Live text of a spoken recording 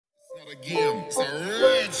Again, it's a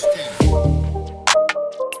rich thing.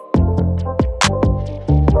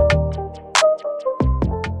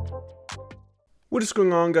 What is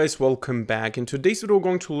going on, guys? Welcome back. In today's video, we're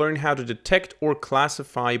going to learn how to detect or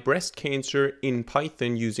classify breast cancer in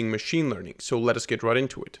Python using machine learning. So let us get right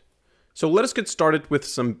into it. So let us get started with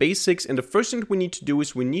some basics. And the first thing we need to do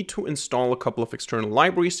is we need to install a couple of external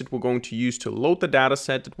libraries that we're going to use to load the data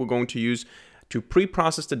set that we're going to use to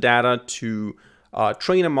pre-process the data, to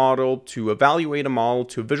train a model, to evaluate a model,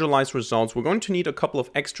 to visualize results. We're going to need a couple of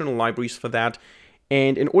external libraries for that.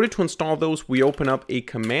 And in order to install those, we open up a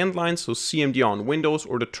command line, so cmd on Windows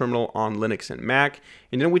or the terminal on Linux and Mac.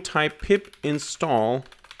 And then we type pip install,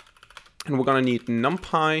 and we're gonna need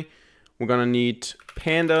NumPy, we're gonna need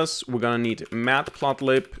pandas, we're gonna need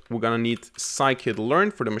matplotlib, we're gonna need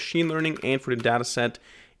scikit-learn for the machine learning and for the data set.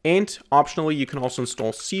 And optionally, you can also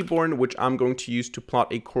install Seaborn, which I'm going to use to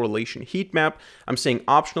plot a correlation heat map. I'm saying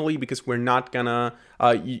optionally because we're not gonna,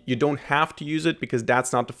 you don't have to use it because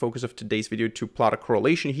that's not the focus of today's video to plot a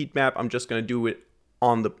correlation heat map. I'm just gonna do it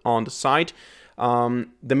on the side.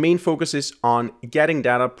 The main focus is on getting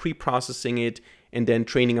data, pre-processing it, and then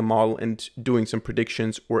training a model and doing some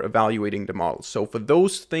predictions or evaluating the model. So for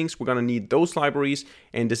those things, we're gonna need those libraries,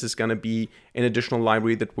 and this is gonna be an additional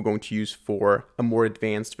library that we're going to use for a more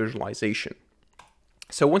advanced visualization.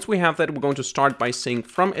 So once we have that, we're going to start by saying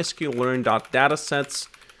from scikit-learn.datasets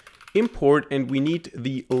import, and we need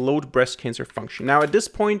the load breast cancer function. Now at this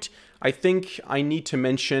point, I think I need to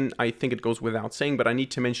mention, I think it goes without saying, but I need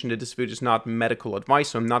to mention that this video is not medical advice.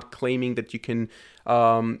 So I'm not claiming that you can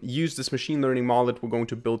use this machine learning model that we're going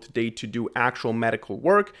to build today to do actual medical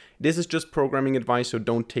work. This is just programming advice, so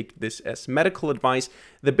don't take this as medical advice.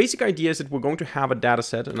 The basic idea is that we're going to have a data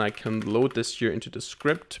set, and I can load this here into the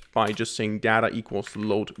script by just saying data equals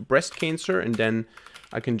load breast cancer, and then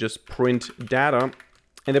I can just print data.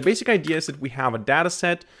 And the basic idea is that we have a data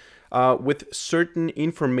set with certain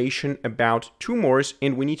information about tumors,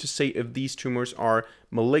 and we need to say if these tumors are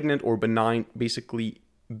malignant or benign, basically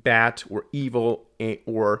bad or evil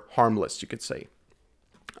or harmless, you could say.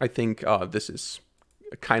 I think this is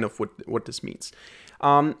kind of what this means.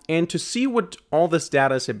 And to see what all this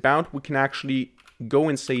data is about, we can actually go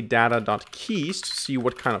and say data.keys to see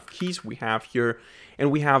what kind of keys we have here. And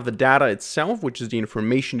we have the data itself, which is the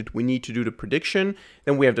information that we need to do the prediction.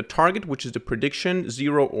 Then we have the target, which is the prediction,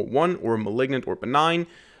 0 or 1, or malignant or benign.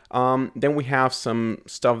 Then we have some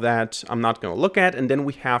stuff that I'm not going to look at. And then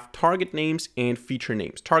we have target names and feature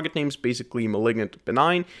names. Target names basically malignant,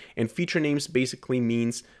 benign, and feature names basically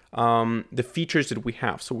means the features that we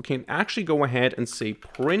have. So we can actually go ahead and say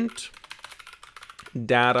print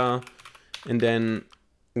data, and then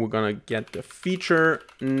we're going to get the feature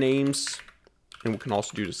names. And we can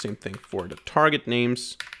also do the same thing for the target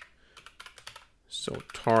names. So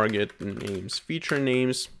target names, feature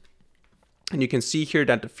names. And you can see here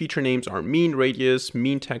that the feature names are mean radius,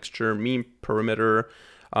 mean texture, mean perimeter,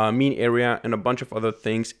 mean area, and a bunch of other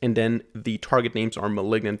things. And then the target names are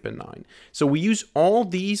malignant, benign. So we use all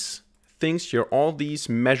these things here, all these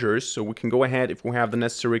measures. So we can go ahead, if we have the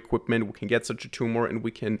necessary equipment, we can get such a tumor and we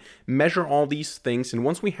can measure all these things. And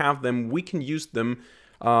once we have them, we can use them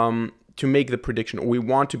to make the prediction, or we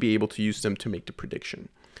want to be able to use them to make the prediction.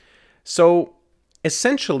 So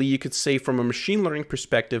essentially, you could say from a machine learning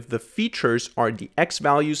perspective, the features are the X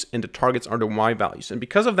values and the targets are the Y values. And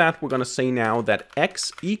because of that, we're going to say now that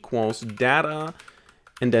X equals data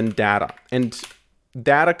and then data. And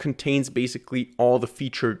data contains basically all the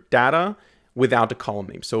feature data without the column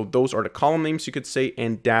name. So those are the column names, you could say,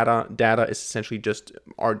 and data is essentially just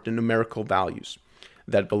are the numerical values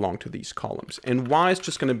that belong to these columns. And Y is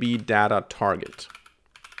just going to be data target.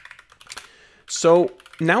 So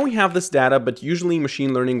now we have this data, but usually in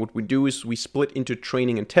machine learning, what we do is we split into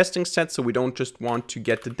training and testing sets. So we don't just want to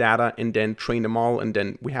get the data and then train them all and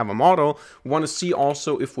then we have a model. We want to see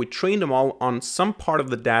also if we train them all on some part of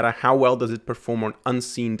the data, how well does it perform on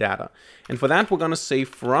unseen data? And for that, we're going to say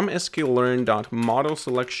from scikit-learn.model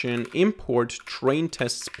selection import train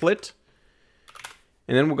test split.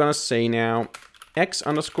 And then we're going to say now x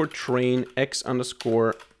underscore train, x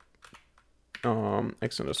underscore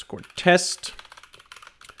test,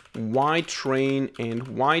 y train, and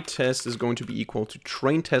y test is going to be equal to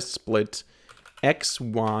train test split x,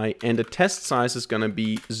 y, and the test size is going to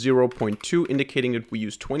be 0.2, indicating that we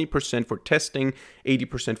use 20% for testing,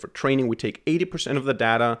 80% for training. We take 80% of the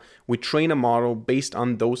data, we train a model based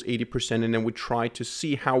on those 80%, and then we try to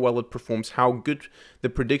see how well it performs, how good the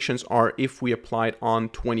predictions are if we applied on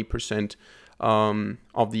 20%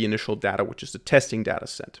 of the initial data, which is the testing data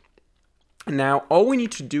set. Now, all we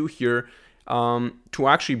need to do here to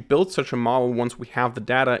actually build such a model once we have the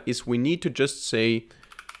data is we need to just say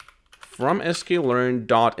from scikit-learn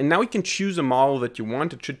dot, and now you can choose a model that you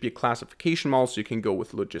want. It should be a classification model, so you can go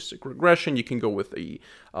with logistic regression, you can go with a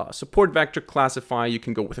support vector classifier, you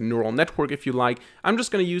can go with a neural network if you like. I'm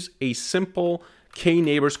just going to use a simple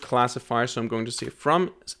k-neighbors classifier, so I'm going to say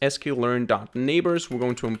from scikit-learn dot neighbors, we're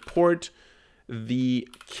going to import the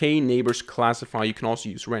k-neighbors classifier. You can also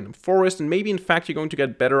use random forest, and maybe in fact you're going to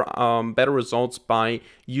get better results by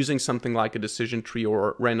using something like a decision tree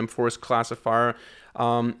or random forest classifier.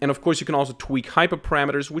 And of course you can also tweak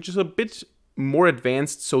hyperparameters, which is a bit more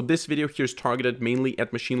advanced. So this video here is targeted mainly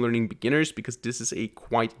at machine learning beginners because this is a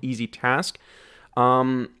quite easy task.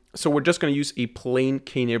 So we're just going to use a plain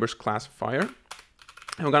k-neighbors classifier.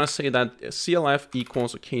 I'm going to say that CLF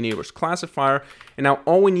equals a k-neighbors classifier. And now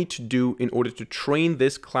all we need to do in order to train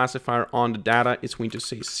this classifier on the data is we need to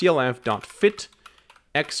say CLF.fit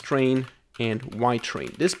xtrain and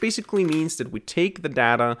ytrain. This basically means that we take the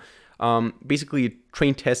data, basically a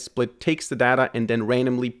train test split takes the data and then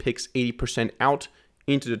randomly picks 80% out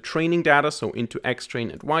into the training data, so into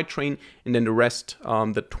xtrain and ytrain, and then the rest,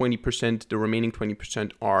 the 20%, the remaining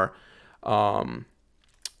 20% are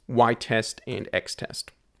y-test and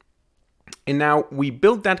x-test. And now we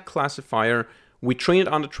build that classifier, we train it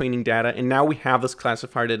on the training data, and now we have this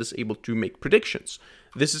classifier that is able to make predictions.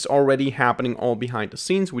 This is already happening all behind the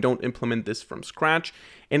scenes. We don't implement this from scratch.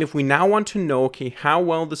 And if we now want to know, okay, how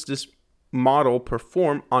well does this model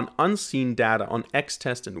perform on unseen data on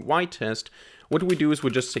x-test and y-test, what we do is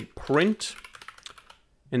we just say print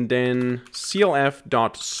and then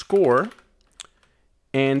clf.score,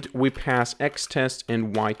 and we pass x-test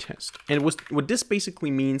and y-test. And what this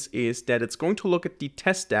basically means is that it's going to look at the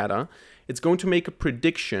test data, it's going to make a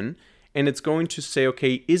prediction, and it's going to say,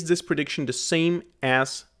 okay, is this prediction the same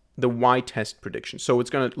as the y-test prediction? So it's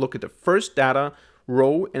going to look at the first data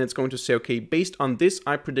row, and it's going to say, okay, based on this,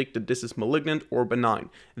 I predict that this is malignant or benign.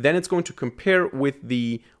 Then it's going to compare with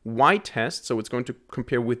the y-test, so it's going to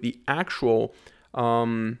compare with the actual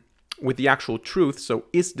truth. So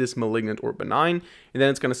is this malignant or benign? And then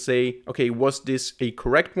it's going to say, okay, was this a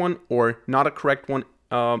correct one or not a correct one,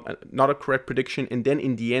 not a correct prediction? And then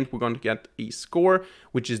in the end, we're going to get a score,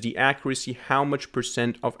 which is the accuracy, how much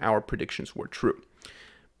percent of our predictions were true.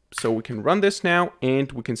 So we can run this now,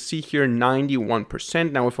 and we can see here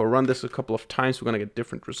 91%. Now, if I run this a couple of times, we're going to get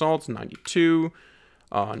different results. 92,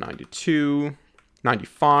 92,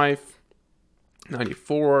 95,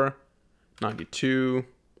 94, 92,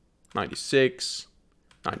 96,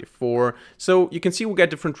 94. So you can see we get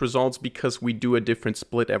different results because we do a different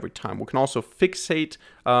split every time. We can also fixate,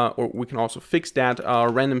 or we can also fix that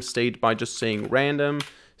random state by just saying random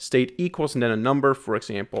state equals and then a number, for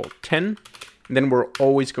example, 10. And then we're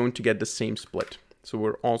always going to get the same split. So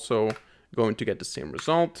we're also going to get the same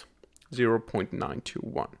result,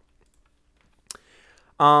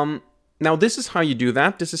 0.921. Now this is how you do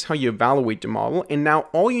that. This is how you evaluate the model. And now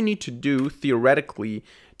all you need to do theoretically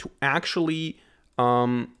to actually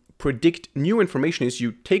predict new information is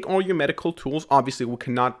you take all your medical tools. Obviously, we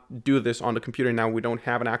cannot do this on the computer now. We don't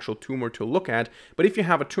have an actual tumor to look at. But if you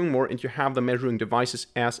have a tumor and you have the measuring devices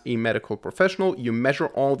as a medical professional, you measure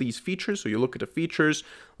all these features. So you look at the features,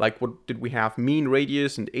 like what did we have, mean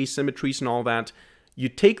radius and asymmetries and all that. You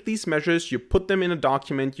take these measures, you put them in a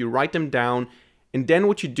document, you write them down, and then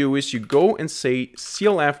what you do is you go and say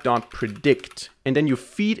clf.predict, and then you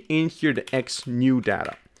feed in here the x new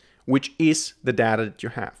data, which is the data that you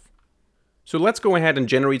have. So let's go ahead and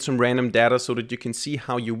generate some random data so that you can see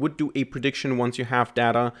how you would do a prediction once you have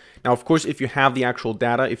data. Now, of course, if you have the actual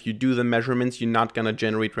data, if you do the measurements, you're not going to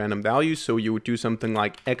generate random values. So you would do something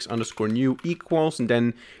like x_new equals, and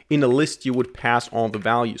then in a list, you would pass all the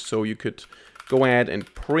values. So you could go ahead and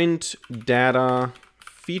print data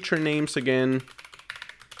feature names again.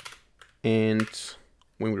 And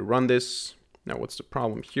when we run this, now what's the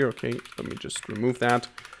problem here? Okay, let me just remove that.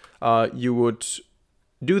 You would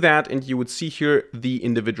do that, and you would see here the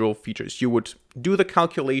individual features. You would do the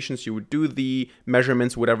calculations, you would do the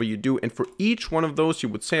measurements, whatever you do, and for each one of those, you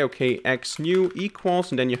would say, okay, x new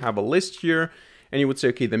equals, and then you have a list here, and you would say,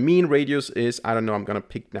 okay, the mean radius is, I don't know, I'm gonna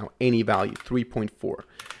pick now any value, 3.4.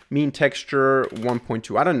 Mean texture,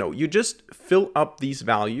 1.2, I don't know. You just fill up these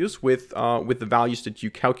values with the values that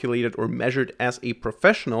you calculated or measured as a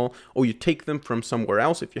professional, or you take them from somewhere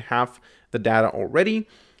else if you have the data already.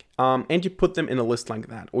 And you put them in a list like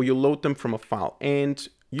that, or you load them from a file. And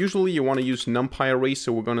usually you want to use NumPy array,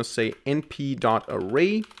 so we're going to say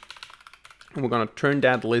np.array, and we're going to turn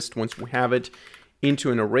that list once we have it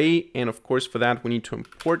into an array. And of course, for that, we need to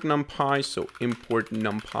import NumPy, so import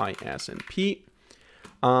NumPy as np.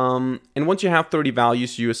 And once you have 30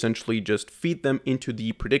 values, you essentially just feed them into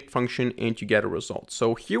the predict function and you get a result.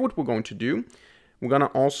 So here what we're going to do, we're going to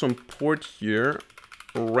also import here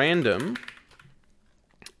random,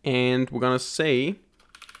 and we're going to say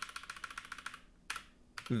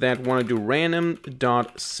that we want to do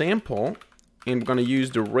random.sample, and we're going to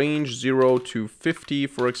use the range 0 to 50,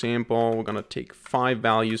 for example. We're going to take 5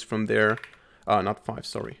 values from there. Not 5,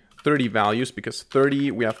 sorry. 30 values, because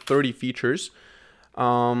 30, we have 30 features.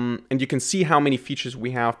 And you can see how many features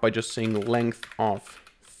we have by just saying length of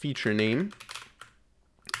feature name.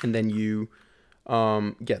 And then you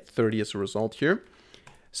get 30 as a result here.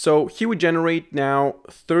 So here we generate now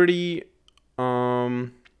 30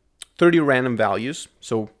 random values,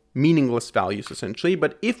 so meaningless values essentially.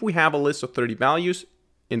 But if we have a list of 30 values,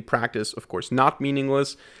 in practice, of course, not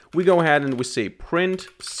meaningless, we go ahead and we say print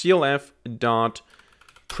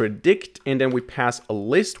clf.predict, and then we pass a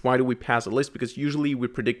list. Why do we pass a list? Because usually we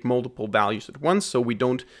predict multiple values at once, so we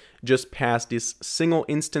don't just pass this single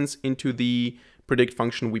instance into the predict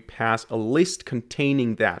function, we pass a list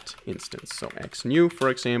containing that instance. So x new, for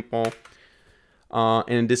example, and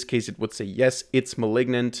in this case it would say yes, it's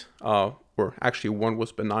malignant, or actually one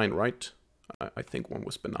was benign, right? I think one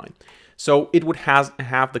was benign. So it would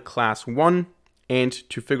have the class 1, and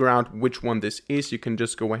to figure out which one this is, you can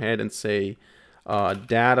just go ahead and say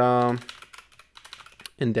data,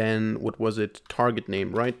 and then what was it? Target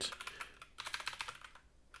name, right?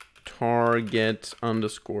 Target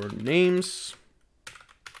underscore names.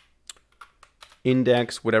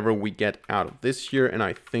 Index, whatever we get out of this here, and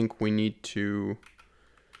I think we need to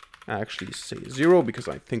actually say 0 because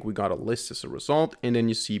I think we got a list as a result, and then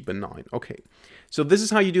you see benign. Okay, so this is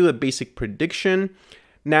how you do a basic prediction.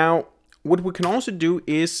 Now, what we can also do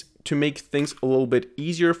is to make things a little bit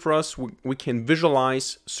easier for us, we can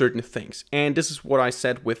visualize certain things, and this is what I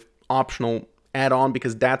said with optional add-on,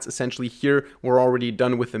 because that's essentially here we're already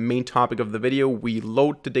done with the main topic of the video. We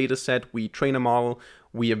load the data set, we train a model,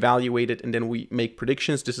 we evaluate it, and then we make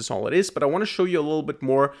predictions. This is all it is, but I want to show you a little bit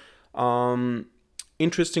more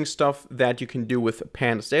interesting stuff that you can do with a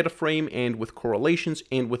pandas data frame and with correlations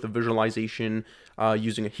and with a visualization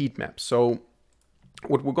using a heat map. So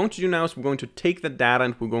what we're going to do now is we're going to take the data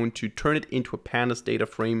and we're going to turn it into a pandas data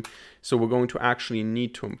frame. So we're going to actually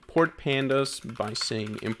need to import pandas by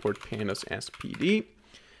saying import pandas as pd.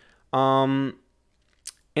 And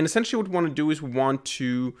essentially what we want to do is we want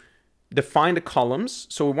to define the columns.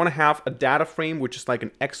 So we want to have a data frame, which is like an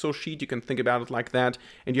Excel sheet. You can think about it like that.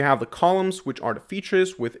 And you have the columns, which are the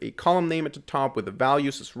features with a column name at the top with the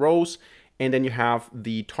values as rows. And then you have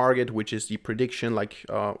the target, which is the prediction, like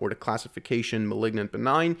or the classification, malignant,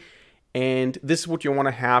 benign. And this is what you want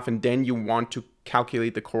to have. And then you want to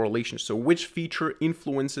calculate the correlation. So which feature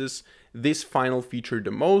influences this final feature the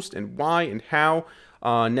most, and why and how,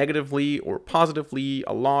 negatively or positively,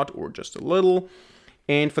 a lot or just a little.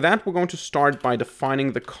 And for that, we're going to start by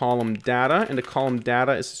defining the column data. And the column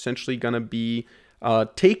data is essentially going to be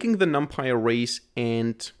taking the NumPy arrays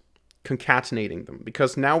and concatenating them,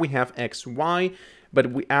 because now we have x, y,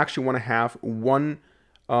 but we actually want to have one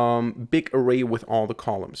big array with all the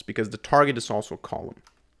columns, because the target is also a column.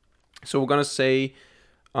 So we're going to say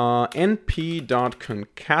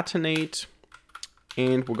np.concatenate,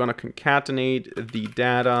 and we're going to concatenate the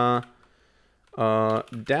data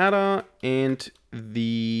and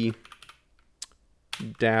the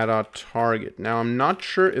data target. Now I'm not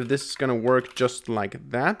sure if this is going to work just like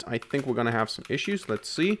that. I think we're going to have some issues. Let's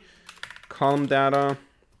see. Column data.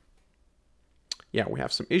 Yeah, we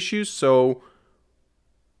have some issues. So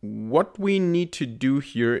what we need to do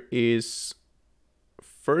here is,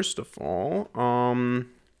 first of all,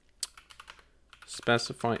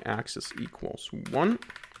 specify axis equals 1.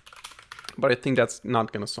 But I think that's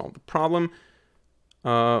not going to solve the problem.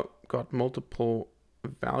 Got multiple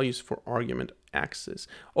values for argument axis.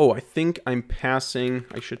 Oh, I think I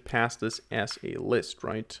should pass this as a list,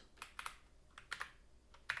 right?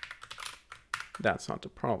 That's not the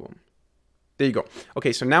problem. There you go.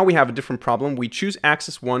 Okay, so now we have a different problem. We choose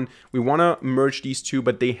axis 1. We want to merge these two,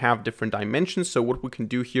 but they have different dimensions. So what we can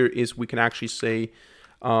do here is we can actually say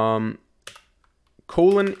colon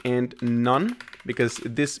and none, because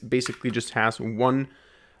this basically just has one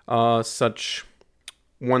such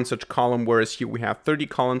column, whereas here we have 30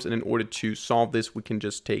 columns, and in order to solve this, we can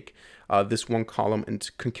just take this one column and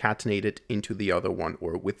concatenate it into the other one,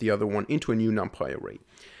 or with the other one into a new NumPy array.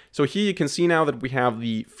 So here you can see now that we have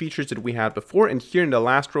the features that we had before, and here in the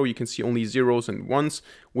last row you can see only zeros and ones,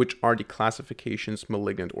 which are the classifications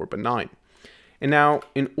malignant or benign. And now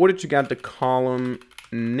in order to get the column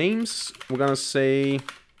names, we're gonna say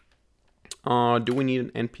Do we need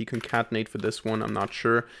an np concatenate for this one? I'm not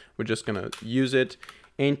sure. We're just gonna use it.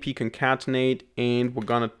 np concatenate, and we're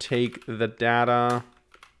gonna take the data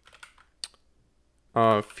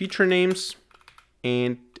feature names,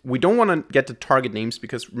 and we don't want to get the target names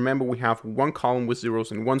because remember we have one column with zeros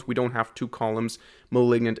and ones. We don't have two columns,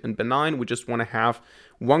 malignant and benign. We just want to have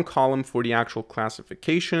one column for the actual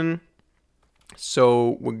classification.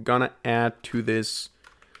 So we're gonna add to this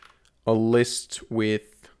a list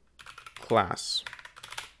with class.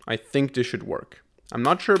 I think this should work. I'm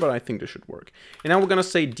not sure, but I think this should work. And now we're gonna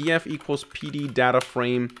say df equals pd data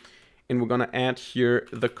frame, and we're gonna add here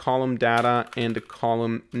the column data, and the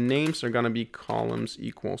column names are gonna be columns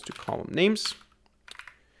equals to column names.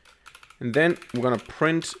 And then we're gonna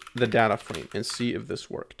print the data frame and see if this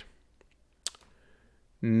worked.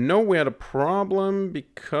 No, we had a problem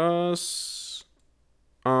because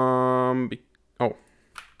oh,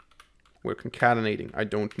 we're concatenating. I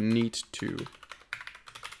don't need to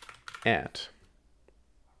add.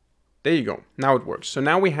 There you go. Now it works. So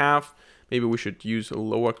now we have, maybe we should use a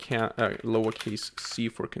lowercase c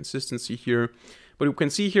for consistency here. But you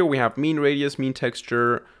can see here we have mean radius, mean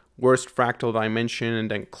texture, worst fractal dimension,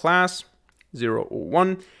 and then class 0 or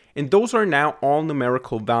 1. And those are now all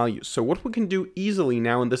numerical values. So what we can do easily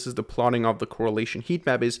now, and this is the plotting of the correlation heat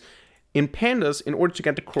map, is in pandas, in order to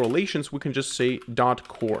get the correlations, we can just say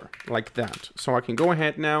 .core like that. So I can go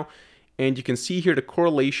ahead now, and you can see here the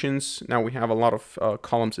correlations. Now we have a lot of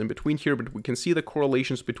columns in between here, but we can see the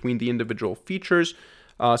correlations between the individual features.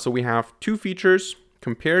 So we have two features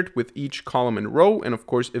compared with each column and row. And of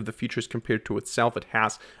course, if the feature is compared to itself, it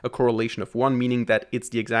has a correlation of 1, meaning that it's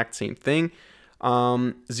the exact same thing.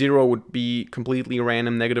 0 would be completely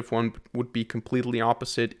random, -1 would be completely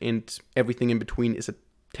opposite, and everything in between is a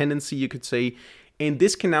tendency, you could say. And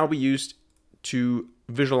this can now be used to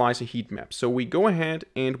visualize a heat map. So we go ahead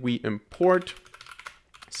and we import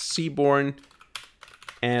Seaborn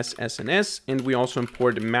as SNS, and we also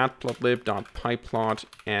import matplotlib.pyplot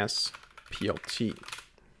as plt.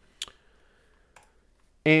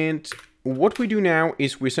 And what we do now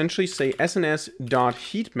is we essentially say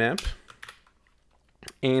sns.heatmap,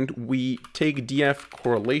 and we take df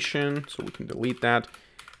correlation, so we can delete that.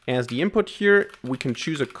 As the input here, we can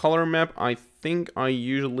choose a color map. I think I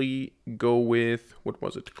usually go with, what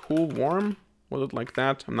was it, cool, warm? Was it like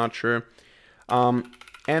that? I'm not sure.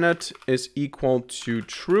 Annote is equal to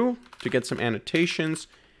true to get some annotations.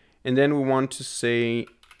 And then we want to say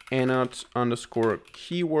annote underscore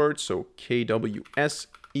keyword, so KWS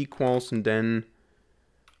equals, and then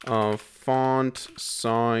font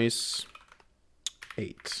size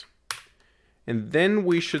 8. And then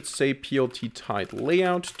we should say PLT tide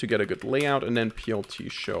layout to get a good layout, and then PLT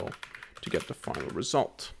show to get the final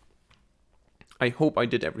result. I hope I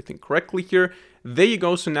did everything correctly here. There you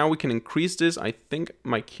go. So now we can increase this. I think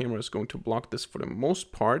my camera is going to block this for the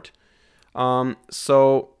most part.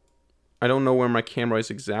 So I don't know where my camera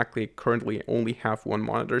is exactly. Currently, I only have one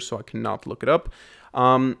monitor, so I cannot look it up.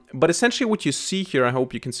 But essentially what you see here, I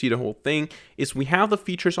hope you can see the whole thing, is we have the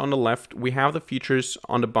features on the left, we have the features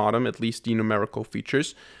on the bottom, at least the numerical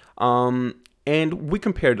features, and we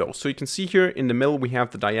compare those. So you can see here in the middle, we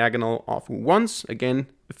have the diagonal of ones. Again,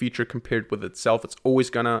 the feature compared with itself, it's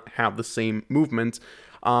always gonna have the same movement.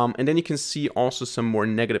 And then you can see also some more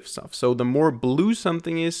negative stuff. So the more blue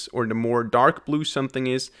something is, or the more dark blue something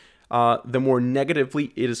is, the more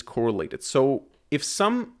negatively it is correlated. So if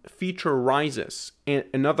some feature rises and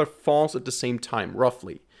another falls at the same time,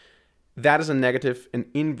 roughly, that is a negative and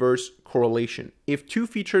inverse correlation. If two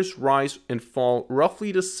features rise and fall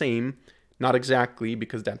roughly the same, not exactly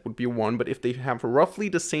because that would be 1, but if they have roughly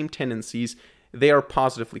the same tendencies, they are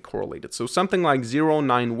positively correlated. So something like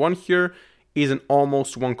 0.91 here is an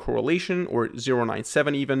almost 1 correlation, or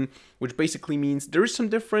 0.97 even, which basically means there is some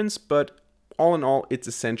difference, but all in all, it's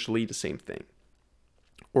essentially the same thing,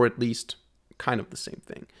 or at least kind of the same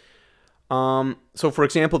thing. So for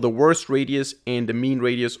example, the worst radius and the mean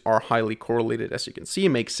radius are highly correlated, as you can see. It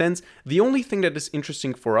makes sense. The only thing that is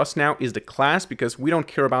interesting for us now is the class, because we don't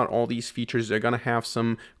care about all these features. They're going to have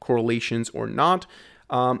some correlations or not.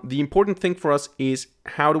 The important thing for us is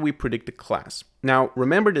how do we predict the class? Now,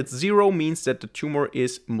 remember that 0 means that the tumor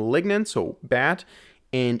is malignant, so bad,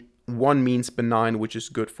 and 1 means benign, which is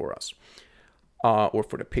good for us, or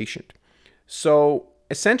for the patient. So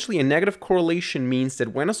essentially, a negative correlation means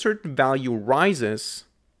that when a certain value rises,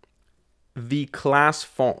 the class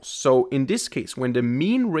falls. So in this case, when the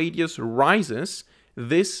mean radius rises,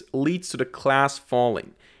 this leads to the class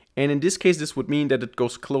falling. And in this case, this would mean that it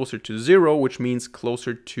goes closer to 0, which means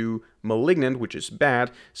closer to malignant, which is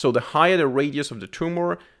bad. So the higher the radius of the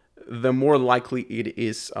tumor, the more likely it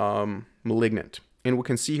is malignant. And we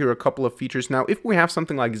can see here a couple of features. Now, if we have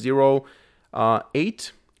something like 0,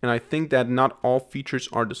 8, and I think that not all features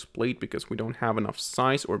are displayed because we don't have enough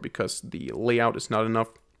size or because the layout is not enough.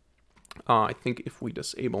 I think if we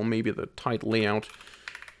disable maybe the tight layout,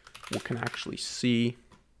 we can actually see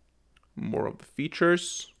more of the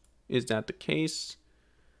features. Is that the case?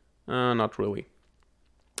 Not really.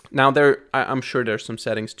 Now I'm sure there's some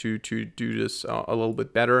settings to do this a little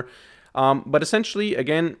bit better. But essentially,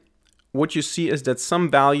 again, what you see is that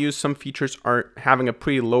some values, some features are having a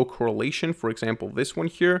pretty low correlation. For example, this one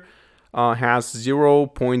here has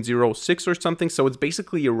 0.06 or something. So it's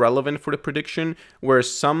basically irrelevant for the prediction,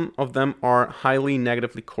 whereas some of them are highly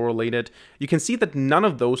negatively correlated. You can see that none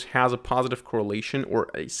of those has a positive correlation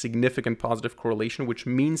or a significant positive correlation, which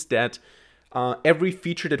means that every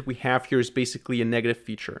feature that we have here is basically a negative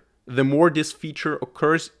feature. The more this feature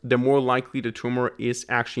occurs, the more likely the tumor is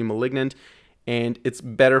actually malignant. And it's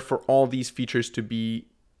better for all these features to be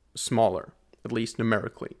smaller, at least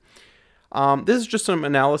numerically. This is just some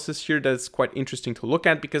analysis here that's quite interesting to look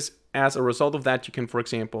at, because as a result of that, you can, for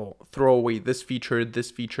example, throw away this feature,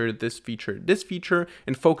 this feature, this feature, this feature,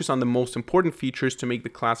 and focus on the most important features to make the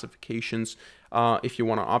classifications if you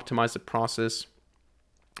want to optimize the process.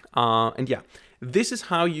 And yeah, this is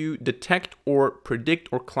how you detect or predict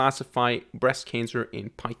or classify breast cancer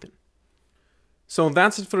in Python. So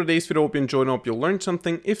that's it for today's video. Hope you enjoyed and hope you learned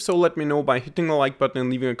something. If so, let me know by hitting the like button and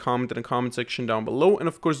leaving a comment in the comment section down below. And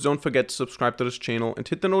of course, don't forget to subscribe to this channel and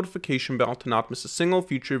hit the notification bell to not miss a single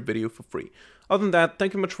future video for free. Other than that,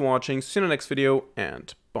 thank you much for watching. See you in the next video,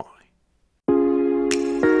 and